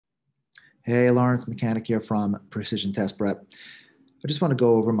Hey, Laurence Mechanic here from Precision Test Prep. I just want to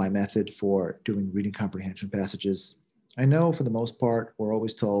go over my method for doing reading comprehension passages. I know for the most part, we're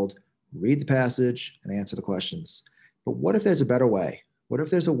always told, read the passage and answer the questions. But what if there's a better way? What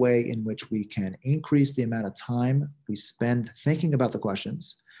if there's a way in which we can increase the amount of time we spend thinking about the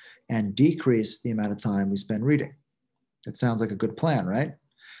questions and decrease the amount of time we spend reading? That sounds like a good plan, right?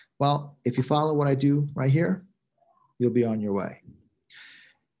 Well, if you follow what I do right here, you'll be on your way.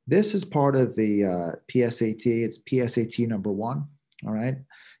 This is part of the PSAT. It's PSAT number one. All right.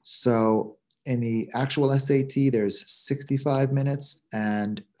 So in the actual SAT, there's 65 minutes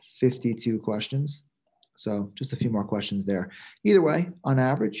and 52 questions. So just a few more questions there. Either way, on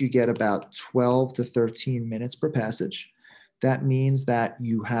average, you get about 12 to 13 minutes per passage. That means that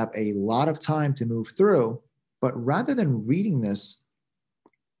you have a lot of time to move through, but rather than reading this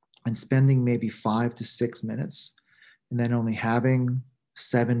and spending maybe 5 to 6 minutes and then only having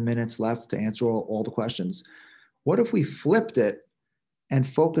 7 minutes left to answer all the questions, what if we flipped it and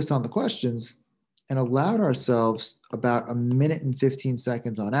focused on the questions and allowed ourselves about a minute and 15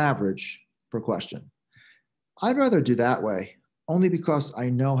 seconds on average per question? I'd rather do that way, only because I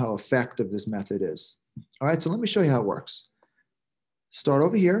know how effective this method is. All right, so let me show you how it works. Start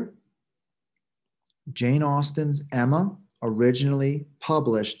over here. Jane Austen's Emma, originally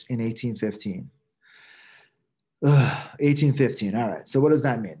published in 1815. 1815. All right. So what does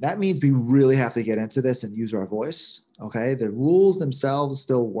that mean? That means we really have to get into this and use our voice. Okay. The rules themselves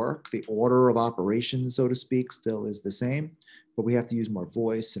still work. The order of operations, so to speak, still is the same, but we have to use more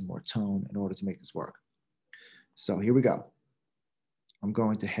voice and more tone in order to make this work. So here we go. I'm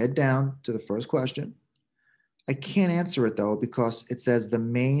going to head down to the first question. I can't answer it though, because it says the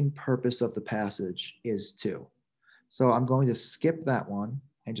main purpose of the passage is to. So I'm going to skip that one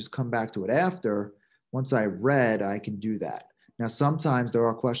and just come back to it after. Once I've read, I can do that. Now, sometimes there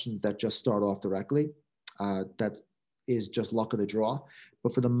are questions that just start off directly. That is just luck of the draw.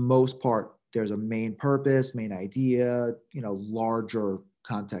 But for the most part, there's a main purpose, main idea, larger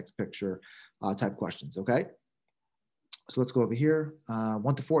context picture type questions, okay? So let's go over here,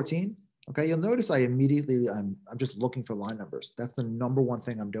 1 to 14. Okay, you'll notice I'm just looking for line numbers. That's the number one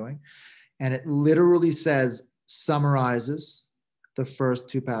thing I'm doing. And it literally says summarizes the first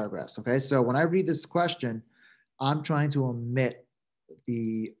two paragraphs. Okay, so when I read this question, I'm trying to omit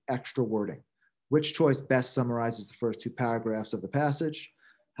the extra wording. Which choice best summarizes the first two paragraphs of the passage?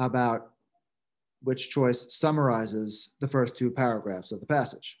 How about which choice summarizes the first two paragraphs of the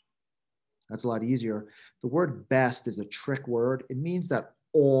passage? That's a lot easier. The word best is a trick word. It means that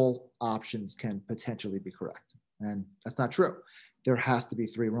all options can potentially be correct. And that's not true. There has to be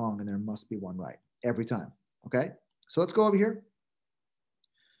 3 wrong and there must be 1 right every time. Okay, so let's go over here.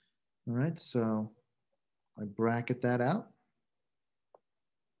 All right, so I bracket that out.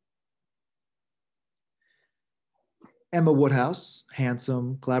 Emma Woodhouse,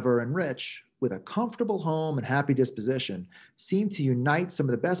 handsome, clever, and rich, with a comfortable home and happy disposition, seemed to unite some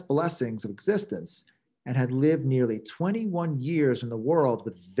of the best blessings of existence and had lived nearly 21 years in the world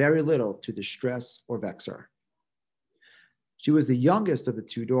with very little to distress or vex her. She was the youngest of the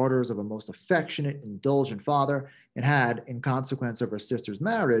 2 daughters of a most affectionate, indulgent father, and had, in consequence of her sister's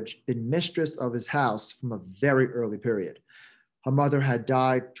marriage, been mistress of his house from a very early period. Her mother had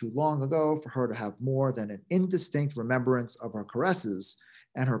died too long ago for her to have more than an indistinct remembrance of her caresses,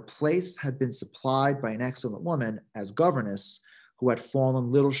 and her place had been supplied by an excellent woman as governess, who had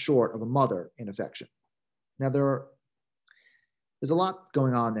fallen little short of a mother in affection. Now, there's a lot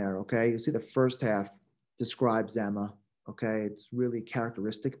going on there, okay? You see the first half describes Emma. Okay, it's really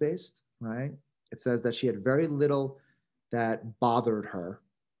characteristic based, right? It says that she had very little that bothered her,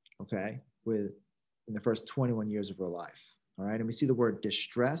 okay, in the first 21 years of her life, all right? And we see the word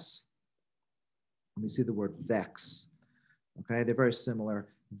distress, and we see the word vex, okay? They're very similar.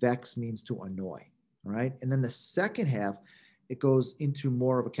 Vex means to annoy, all right? And then the second half, it goes into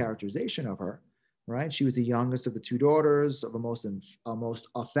more of a characterization of her, right? She was the youngest of the 2 daughters of a most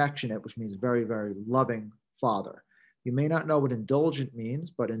affectionate, which means very, very loving father. You may not know what indulgent means,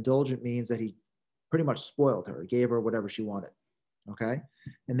 but indulgent means that he pretty much spoiled her. He gave her whatever she wanted, okay?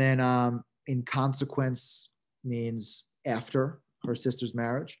 And then in consequence means after her sister's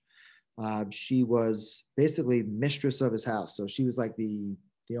marriage. She was basically mistress of his house. So she was like the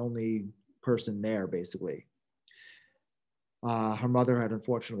only person there, basically. Her mother had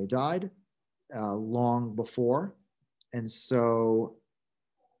unfortunately died long before. And so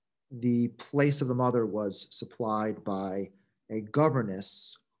the place of the mother was supplied by a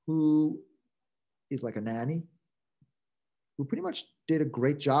governess who is like a nanny, who pretty much did a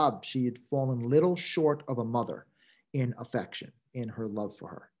great job. She had fallen little short of a mother in affection, in her love for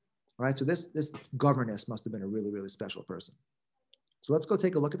her. All right, so this governess must have been a really, really special person. So let's go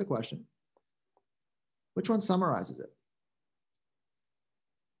take a look at the question. Which one summarizes it?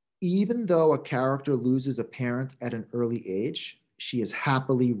 Even though a character loses a parent at an early age, she is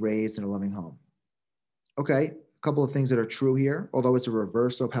happily raised in a loving home. Okay, a couple of things that are true here, although it's a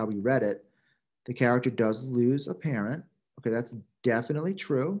reverse of how we read it. The character does lose a parent. Okay, that's definitely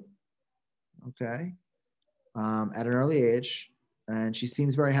true. Okay, at an early age, and she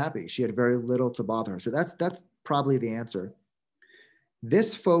seems very happy. She had very little to bother her. So that's probably the answer.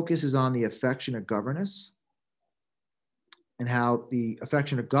 This focus is on the affectionate governess and how the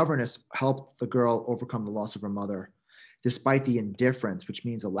affectionate governess helped the girl overcome the loss of her mother, despite the indifference, which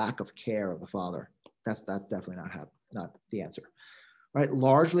means a lack of care of the father. That's definitely not the answer. Right?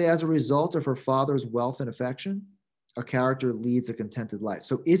 Largely as a result of her father's wealth and affection, a character leads a contented life.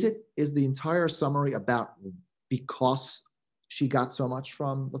 So is the entire summary about because she got so much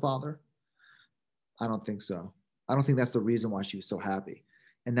from the father? I don't think so. I don't think that's the reason why she was so happy.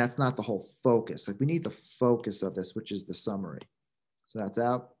 And that's not the whole focus. Like, we need the focus of this, which is the summary. So that's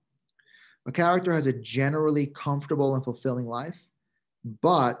out. A character has a generally comfortable and fulfilling life,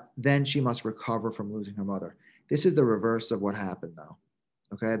 but then she must recover from losing her mother. This is the reverse of what happened, though.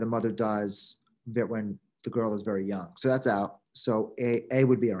 Okay, the mother dies when the girl is very young. So that's out. So A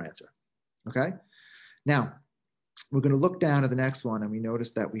would be our answer. Okay, now we're going to look down at the next one, and we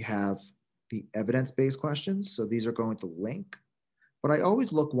notice that we have the evidence-based questions. So these are going to link, but I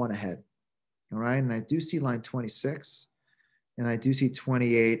always look one ahead. All right, and I do see line 26, and I do see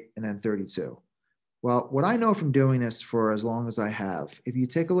 28, and then 32. Well, what I know from doing this for as long as I have, if you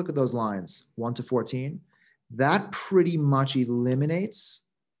take a look at those lines, 1 to 14, that pretty much eliminates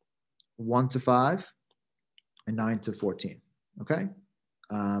 1 to 5 and 9 to 14, okay?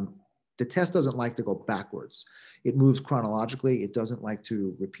 The test doesn't like to go backwards. It moves chronologically. It doesn't like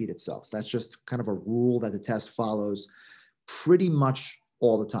to repeat itself. That's just kind of a rule that the test follows pretty much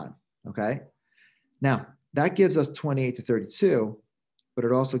all the time, okay? Now, that gives us 28 to 32, but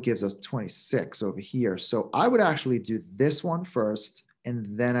it also gives us 26 over here. So I would actually do this one first, and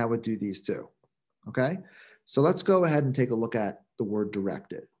then I would do these two, okay? So let's go ahead and take a look at the word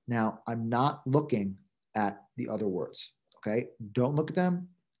directed. Now, I'm not looking at the other words, okay? Don't look at them.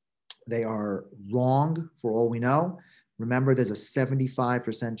 They are wrong for all we know. Remember, there's a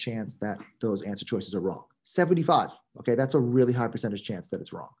 75% chance that those answer choices are wrong. 75, okay? That's a really high percentage chance that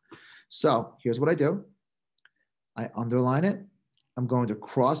it's wrong. So here's what I do. I underline it. I'm going to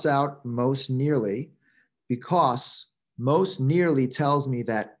cross out most nearly, because most nearly tells me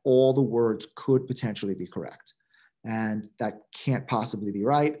that all the words could potentially be correct. And that can't possibly be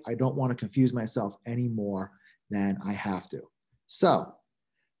right. I don't want to confuse myself any more than I have to. So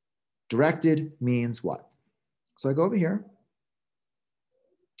directed means what? So I go over here,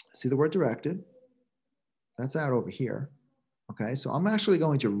 see the word directed. That's out over here. Okay, so I'm actually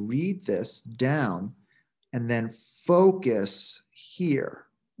going to read this down and then focus here.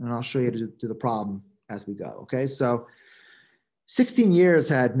 And I'll show you to do the problem as we go. Okay, so 16 years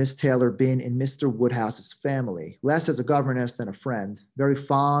had Miss Taylor been in Mr. Woodhouse's family, less as a governess than a friend, very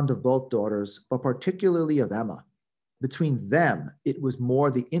fond of both daughters, but particularly of Emma. Between them, it was more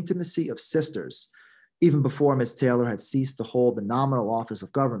the intimacy of sisters. Even before Miss Taylor had ceased to hold the nominal office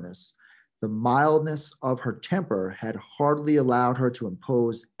of governess, the mildness of her temper had hardly allowed her to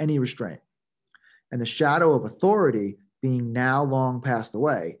impose any restraint. And the shadow of authority being now long passed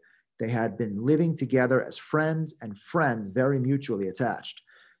away, they had been living together as friends, and friends very mutually attached.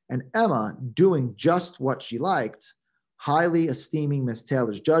 And Emma doing just what she liked, highly esteeming Miss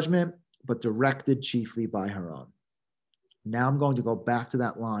Taylor's judgment, but directed chiefly by her own. Now I'm going to go back to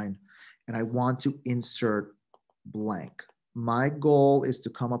that line, and I want to insert blank. My goal is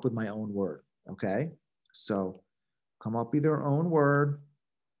to come up with my own word, okay? So come up with your own word,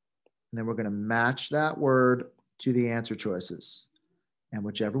 and then we're going to match that word to the answer choices. And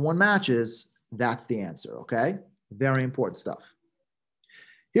whichever one matches, that's the answer, okay? Very important stuff.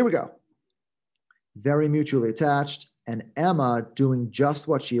 Here we go. Very mutually attached, and Emma doing just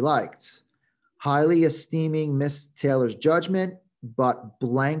what she liked, highly esteeming Miss Taylor's judgment, but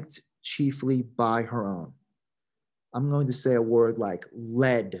blanked chiefly by her own. I'm going to say a word like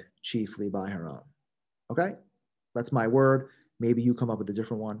led chiefly by her own, okay? That's my word. Maybe you come up with a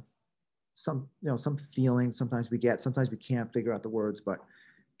different one. Some feeling sometimes we get, sometimes we can't figure out the words, but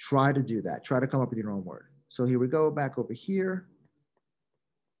try to do that. Try to come up with your own word. So here we go, back over here.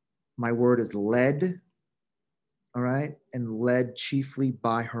 My word is led, all right? And led chiefly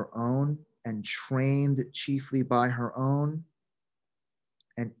by her own, and trained chiefly by her own,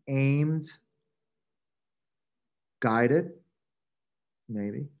 and aimed, guided,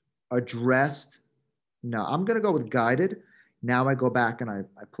 maybe, addressed. No, I'm going to go with guided. Now I go back and I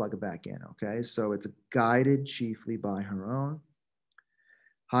plug it back in. Okay. So it's guided chiefly by her own.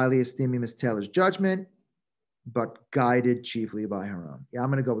 Highly esteeming Miss Taylor's judgment, but guided chiefly by her own. Yeah,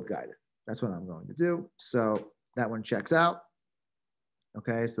 I'm going to go with guided. That's what I'm going to do. So that one checks out.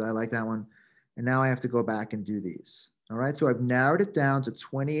 Okay, so I like that one. And now I have to go back and do these. All right, so I've narrowed it down to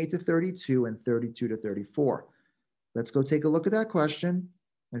 28 to 32 and 32 to 34. Let's go take a look at that question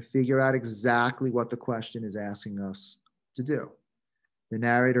and figure out exactly what the question is asking us to do. The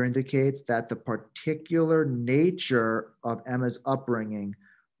narrator indicates that the particular nature of Emma's upbringing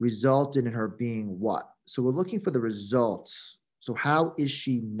resulted in her being what? So we're looking for the results. So how is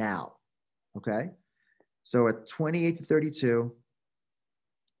she now? Okay, so at 28 to 32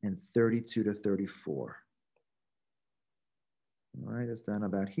 and 32 to 34. All right, that's done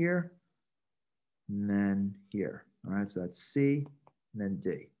about here and then here. All right, so that's C and then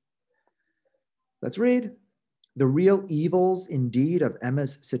D. Let's read. The real evils indeed of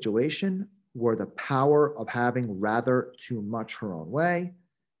Emma's situation were the power of having rather too much her own way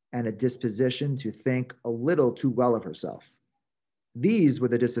and a disposition to think a little too well of herself. These were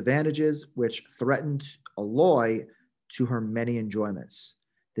the disadvantages which threatened alloy to her many enjoyments.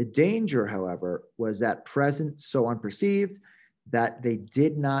 The danger, however, was at present so unperceived that they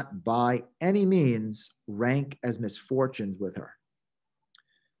did not by any means rank as misfortunes with her.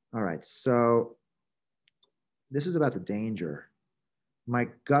 All right, so this is about the danger. My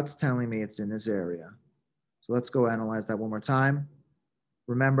gut's telling me it's in this area. So let's go analyze that one more time.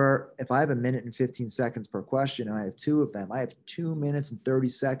 Remember, if I have 1 minute and 15 seconds per question and I have 2 of them, I have 2 minutes and 30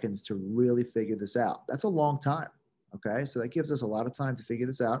 seconds to really figure this out. That's a long time, okay? So that gives us a lot of time to figure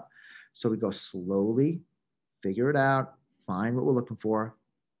this out. So we go slowly, figure it out, find what we're looking for.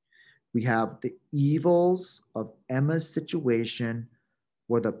 We have the evils of Emma's situation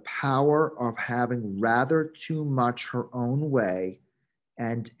were the power of having rather too much her own way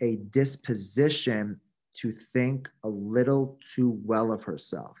and a disposition to think a little too well of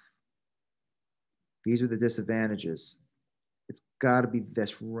herself. These are the disadvantages. It's got to be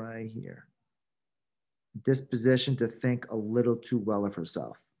this right here. Disposition to think a little too well of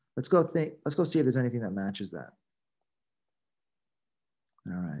herself. Let's go see if there's anything that matches that.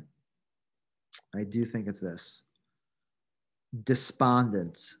 All right. I do think it's this.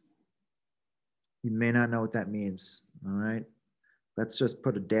 Despondent. You may not know what that means. All right. Let's just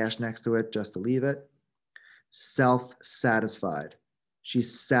put a dash next to it just to leave it. Self-satisfied.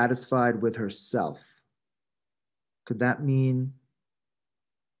 She's satisfied with herself. Could that mean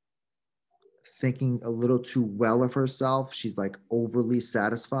thinking a little too well of herself? She's like overly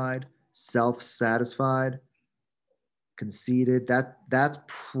satisfied, self-satisfied, conceited. That's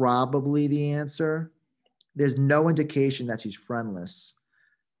probably the answer. There's no indication that she's friendless.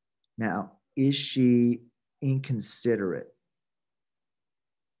 Now, is she inconsiderate?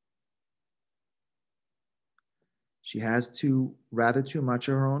 She has rather too much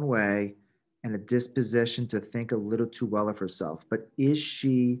of her own way and a disposition to think a little too well of herself. But is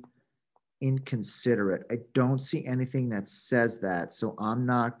she inconsiderate? I don't see anything that says that, so I'm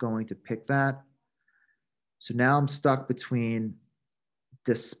not going to pick that. So now I'm stuck between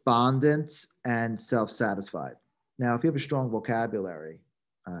despondent and self-satisfied. Now, if you have a strong vocabulary,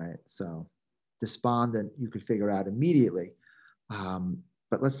 all right, so despondent, you could figure out immediately.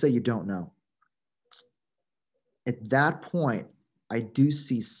 But let's say you don't know. At that point, I do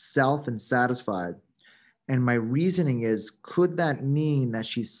see self and satisfied. And my reasoning is, could that mean that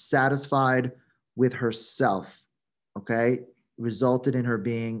she's satisfied with herself? Okay, resulted in her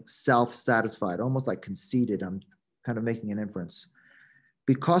being self-satisfied, almost like conceited. I'm kind of making an inference.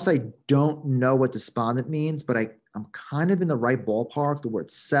 Because I don't know what despondent means, but I'm kind of in the right ballpark, the word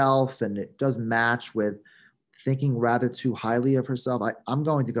self, and it does match with thinking rather too highly of herself. I'm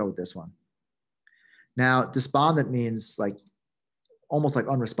going to go with this one. Now, despondent means like almost like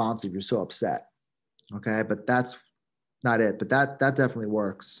unresponsive. You're so upset. Okay, but that's not it. But that definitely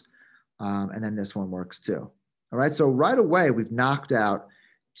works. And then this one works too. All right, so right away, we've knocked out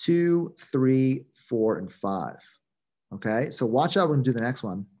 2, 3, 4, and 5. Okay, so watch out when we do the next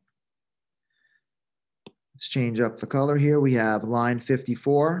one. Let's change up the color here. We have line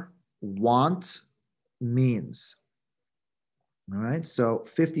 54, want means. All right, so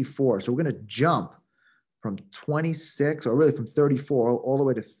 54. So we're going to jump from 26, or really from 34 all the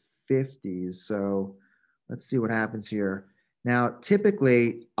way to 50s. So let's see what happens here. Now,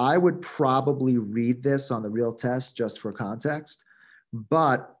 typically, I would probably read this on the real test just for context.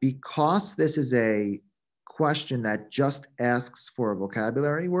 But because this is a question that just asks for a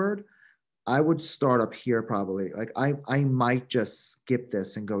vocabulary word, I would start up here probably. Like I might just skip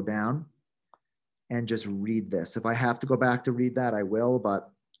this and go down and just read this. If I have to go back to read that, I will. But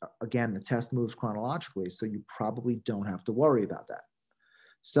again, the test moves chronologically, so you probably don't have to worry about that.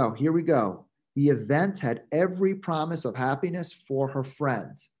 So here we go. The event had every promise of happiness for her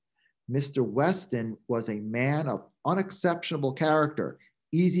friend. Mr. Weston was a man of unexceptionable character,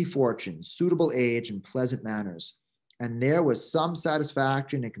 easy fortune, suitable age, and pleasant manners. And there was some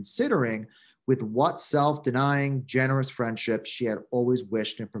satisfaction in considering with what self-denying, generous friendship she had always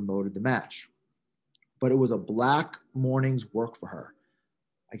wished and promoted the match. But it was a black morning's work for her.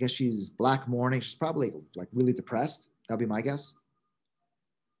 I guess she's black mourning. She's probably like really depressed. That'd be my guess.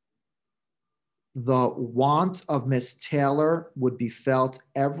 The want of Miss Taylor would be felt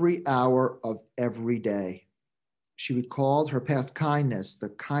every hour of every day. She recalled her past kindness,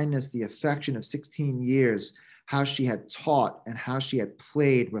 the affection of 16 years, how she had taught and how she had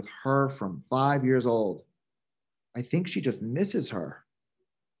played with her from 5 years old. I think she just misses her,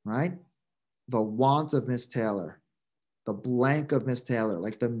 right? The want of Miss Taylor, the blank of Miss Taylor,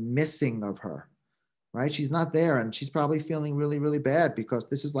 like the missing of her, right? She's not there and she's probably feeling really, really bad because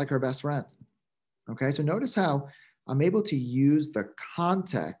this is like her best friend. Okay, so notice how I'm able to use the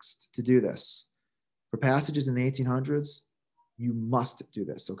context to do this. For passages in the 1800s, you must do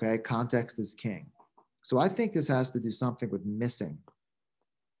this, okay? Context is king. So I think this has to do something with missing.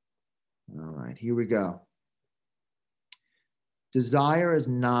 All right, here we go. Desire is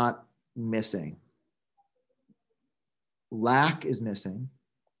not missing. Lack is missing.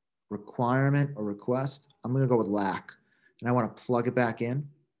 Requirement or request, I'm going to go with lack. And I want to plug it back in.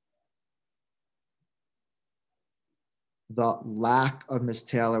 The lack of Miss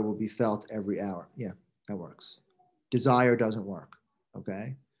Taylor will be felt every hour. Yeah, that works. Desire doesn't work,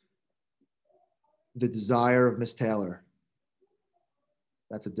 okay? The desire of Miss Taylor,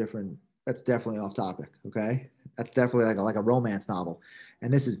 that's definitely off topic, okay? That's definitely like a romance novel.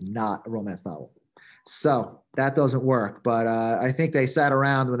 And this is not a romance novel. So that doesn't work. But I think they sat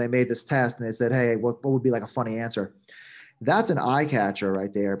around when they made this test and they said, hey, what would be like a funny answer? That's an eye catcher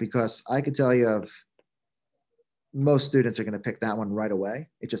right there because I could tell you of most students are going to pick that one right away.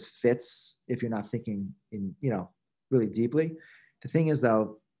 It just fits if you're not thinking in, really deeply. The thing is,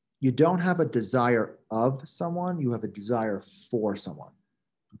 though, you don't have a desire of someone, you have a desire for someone.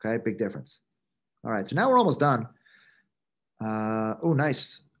 Okay, big difference. All right, so now we're almost done. Oh,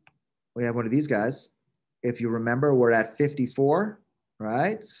 nice. We have one of these guys. If you remember, we're at 54,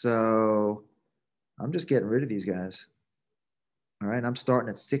 right? So I'm just getting rid of these guys. All right, I'm starting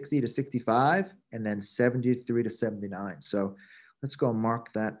at 60 to 65 and then 73 to 79. So let's go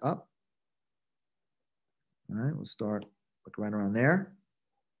mark that up. All right, we'll start like right around there.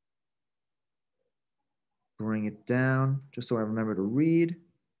 Bring it down just so I remember to read.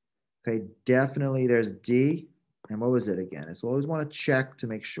 Okay, definitely there's D. And what was it again? So always want to check to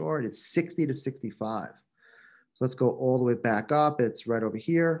make sure it's 60 to 65. So let's go all the way back up. It's right over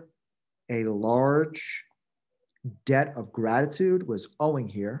here. A large debt of gratitude was owing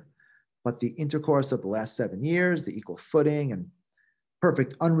here, but the intercourse of the last 7 years, the equal footing and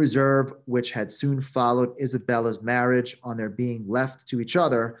perfect unreserve, which had soon followed Isabella's marriage on their being left to each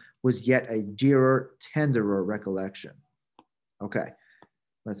other, was yet a dearer, tenderer recollection. Okay,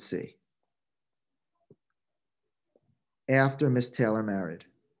 let's see. After Miss Taylor married.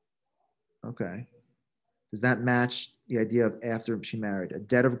 Okay. Does that match the idea of after she married? A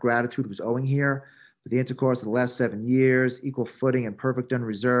debt of gratitude was owing here, but the intercourse of the last 7 years, equal footing and perfect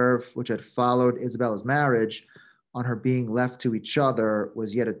unreserve, which had followed Isabella's marriage on her being left to each other,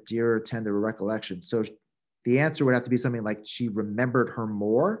 was yet a dearer, tenderer recollection. So the answer would have to be something like she remembered her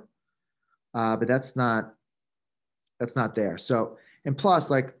more, but that's not there. So, and plus,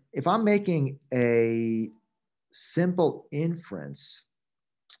 like if I'm making a simple inference,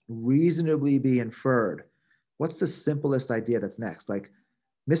 reasonably be inferred, what's the simplest idea that's next? Like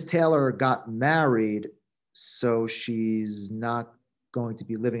Miss Taylor got married, so she's not going to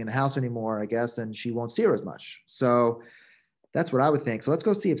be living in the house anymore, I guess, and she won't see her as much. So that's what I would think. So let's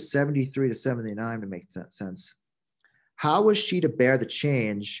go see if 73 to 79 would make sense. How was she to bear the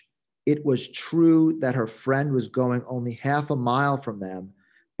change? It was true that her friend was going only half a mile from them,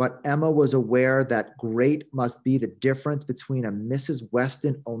 but Emma was aware that great must be the difference between a Mrs.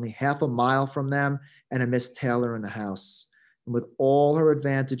 Weston only half a mile from them and a Miss Taylor in the house. And with all her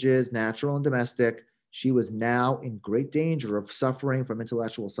advantages, natural and domestic, she was now in great danger of suffering from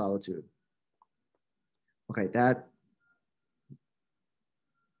intellectual solitude. Okay, that,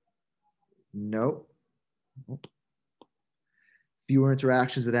 nope. Fewer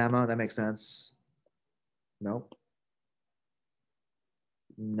interactions with Emma, that makes sense. Nope.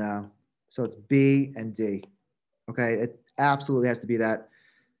 No. So it's B and D. Okay, it absolutely has to be that.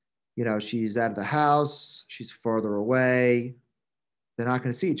 You know, she's out of the house, she's further away, they're not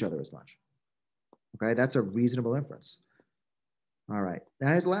going to see each other as much. Okay, that's a reasonable inference. All right, now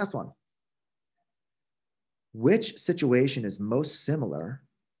here's the last one. Which situation is similar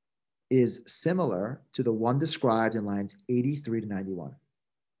to the one described in lines 83 to 91? All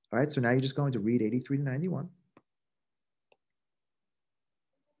right, so now you're just going to read 83 to 91.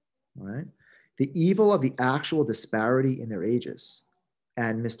 All right. The evil of the actual disparity in their ages,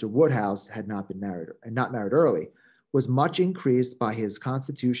 and Mr. Woodhouse had not been married and not married early, was much increased by his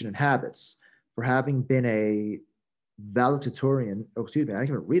constitution and habits for having been a valedictorian. Oh, excuse me, I can't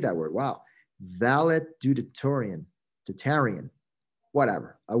even read that word. Wow. Valedictorian,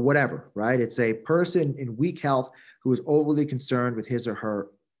 whatever, right? It's a person in weak health who is overly concerned with his or her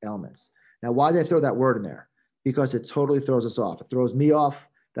ailments. Now, why did I throw that word in there? Because it totally throws us off. It throws me off.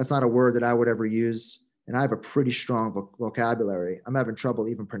 That's not a word that I would ever use. And I have a pretty strong vocabulary. I'm having trouble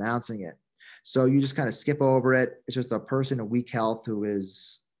even pronouncing it. So you just kind of skip over it. It's just a person in weak health who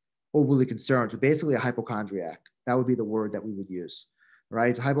is overly concerned. So basically a hypochondriac. That would be the word that we would use, right?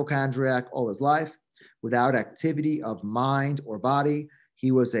 It's a hypochondriac all his life, without activity of mind or body.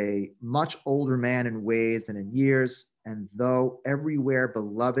 He was a much older man in ways than in years, and though everywhere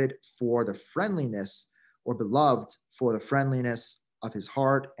beloved for the friendliness of his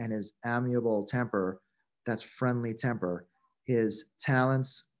heart and his amiable temper, that's friendly temper, his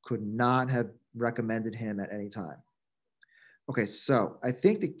talents could not have recommended him at any time. Okay, so I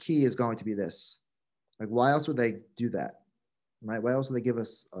think the key is going to be this. Like, why else would they do that? Right? Why else would they give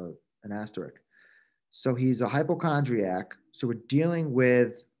us an asterisk? So he's a hypochondriac. So we're dealing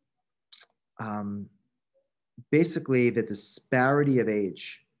with basically the disparity of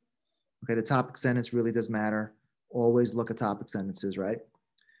age. Okay, the topic sentence really does matter. Always look at topic sentences, right?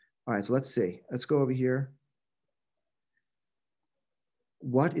 All right, so let's see. Let's go over here.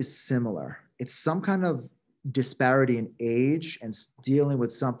 What is similar? It's some kind of disparity in age and dealing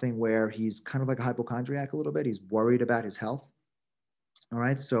with something where he's kind of like a hypochondriac a little bit. He's worried about his health. All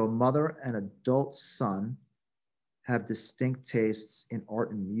right, so mother and adult son have distinct tastes in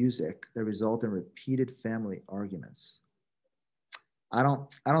art and music that result in repeated family arguments. I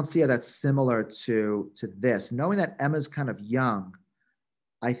don't see how that's similar to this. Knowing that Emma's kind of young,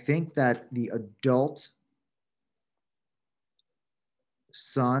 I think that the adult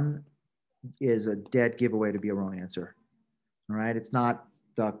son is a dead giveaway to be a wrong answer. All right, it's not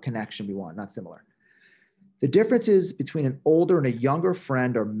the connection we want, not similar. The differences between an older and a younger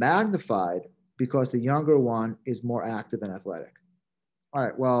friend are magnified because the younger one is more active and athletic. All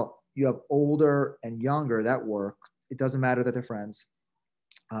right, well, you have older and younger, that works. It doesn't matter that they're friends.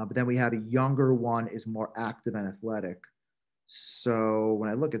 But then we have a younger one is more active and athletic. So when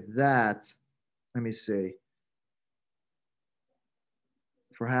I look at that, let me see.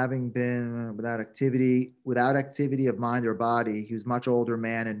 For having been without activity of mind or body, he was much older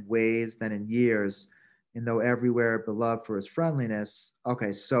man in ways than in years, and though everywhere beloved for his friendliness.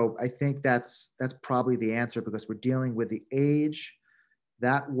 Okay, so I think that's probably the answer because we're dealing with the age.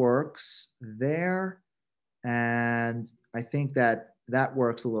 That works there. And I think that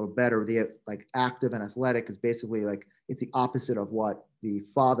works a little better. The like active and athletic is basically like it's the opposite of what the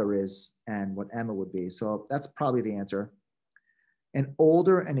father is and what Emma would be. So that's probably the answer. An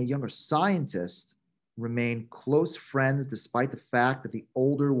older and a younger scientist remain close friends despite the fact that the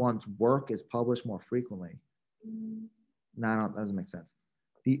older one's work is published more frequently. No, that doesn't make sense.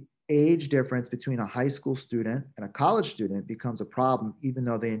 The age difference between a high school student and a college student becomes a problem even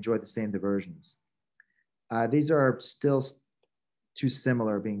though they enjoy the same diversions. These are still too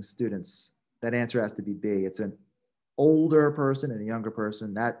similar being students. That answer has to be B. It's an older person and a younger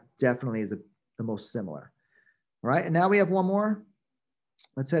person. That definitely is the most similar. All right, and now we have one more.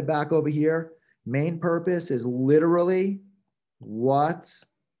 Let's head back over here. Main purpose is literally what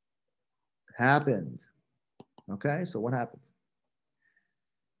happened. Okay, so what happened?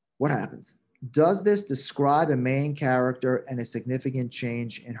 What happened? Does this describe a main character and a significant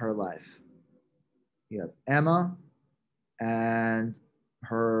change in her life? You have Emma and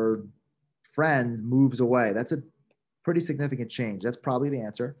her friend moves away. That's a pretty significant change. That's probably the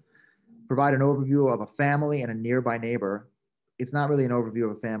answer. Provide an overview of a family and a nearby neighbor. It's not really an overview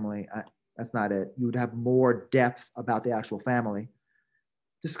of a family. That's not it. You would have more depth about the actual family.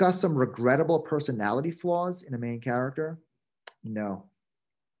 Discuss some regrettable personality flaws in a main character. No.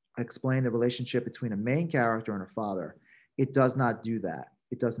 Explain the relationship between a main character and her father. It does not do that.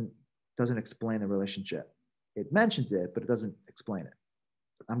 It doesn't explain the relationship. It mentions it, but it doesn't explain it.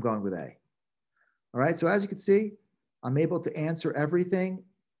 I'm going with A. All right, so as you can see, I'm able to answer everything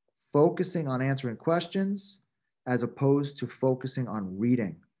focusing on answering questions as opposed to focusing on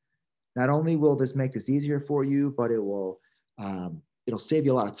reading. Not only will this make this easier for you, but it'll save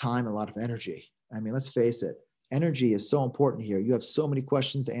you a lot of time and a lot of energy. I mean, let's face it, energy is so important here. You have so many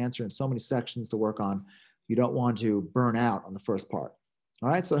questions to answer and so many sections to work on. You don't want to burn out on the first part. All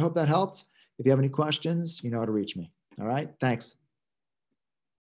right, so I hope that helped. If you have any questions, you know how to reach me. All right, thanks.